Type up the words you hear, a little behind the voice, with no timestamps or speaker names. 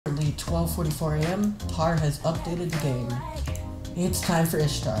12:44 a.m. Tar has updated the game. It's time for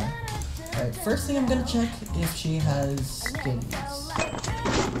Ishtar. Alright, first thing I'm gonna check if she has skins.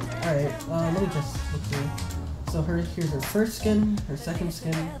 Alright, let me just look through. So here's her first skin, her second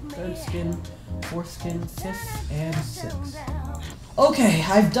skin, third skin, fourth skin, fifth, and sixth. Okay,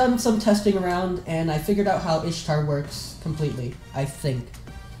 I've done some testing around and I figured out how Ishtar works completely, I think.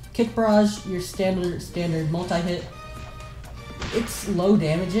 Kick Barrage, your standard multi-hit. It's low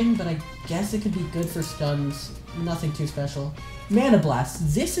damaging, but I guess it could be good for stuns. Nothing too special. Mana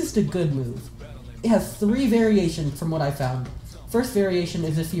Blast, this is the good move. It has 3 variations from what I found. First variation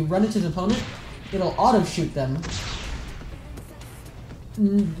is if you run into the opponent, it'll auto-shoot them.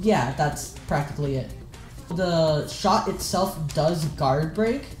 Yeah, that's practically it. The shot itself does guard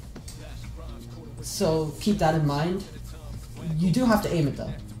break, so keep that in mind. You do have to aim it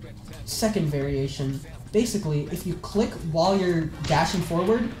though. Second variation, basically, if you click while you're dashing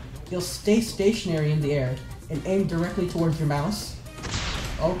forward, you'll stay stationary in the air and aim directly towards your mouse.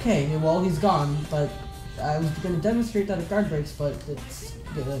 Okay, well he's gone, but I was going to demonstrate that it guard breaks, but it's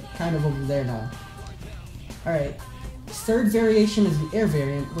kind of over there now. Alright, third variation is the air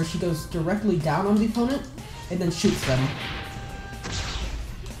variant, where she goes directly down on the opponent and then shoots them.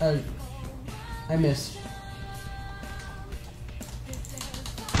 I missed.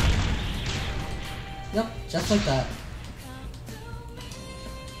 Yep, just like that.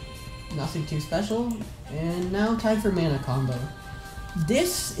 Nothing too special. And now time for mana combo.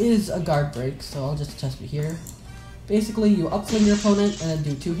 This is a guard break, so I'll just test it here. Basically, you upfling your opponent and then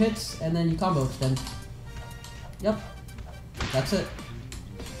do 2 hits, and then you combo extend. Yep, that's it.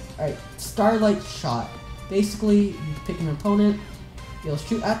 Alright, Starlight Shot. Basically, you pick an opponent, you'll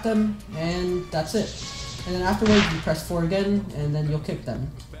shoot at them, and that's it. And then afterwards, you press 4 again, and then you'll kick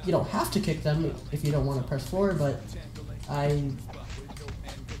them. You don't have to kick them if you don't want to press 4, but I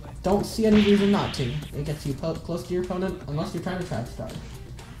don't see any reason not to. It gets you close to your opponent, unless you're trying to trap star.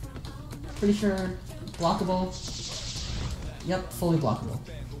 Pretty sure blockable. Yep, fully blockable.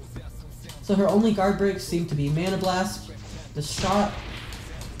 So her only guard breaks seem to be Mana Blast, the shot,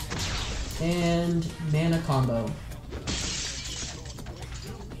 and Mana Combo.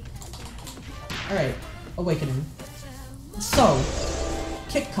 Alright, Awakening. So,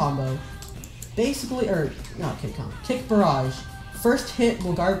 Kick Combo. Basically, or not Kick Combo, Kick Barrage. First hit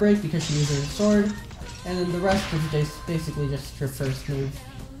will guard break because she uses her sword, and then the rest is basically just her first move.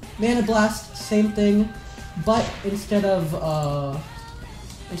 Mana Blast, same thing, but instead of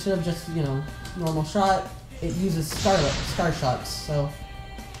just, you know, normal shot, it uses star shots, so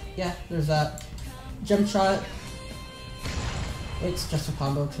yeah, there's that. Jump Shot, it's just a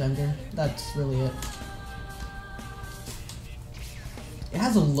combo extender, that's really it. It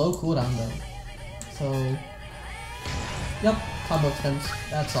has a low cooldown though, so yep, combo extends,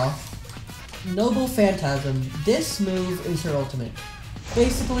 that's all. Noble Phantasm, this move is her ultimate.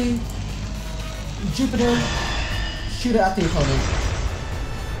 Basically, Jupiter, shoot it at the opponent.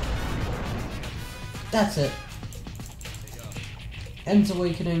 That's it. Ends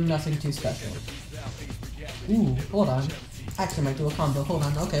Awakening, nothing too special. Ooh, hold on. Actually, I might do a combo. Hold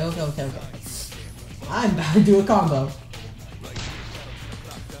on. Okay. I'm about to do a combo.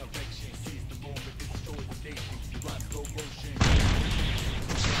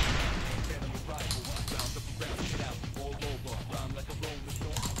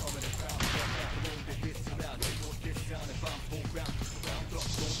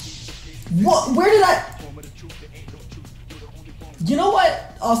 What? Where did I? You know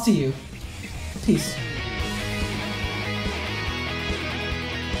what? I'll see you. Peace.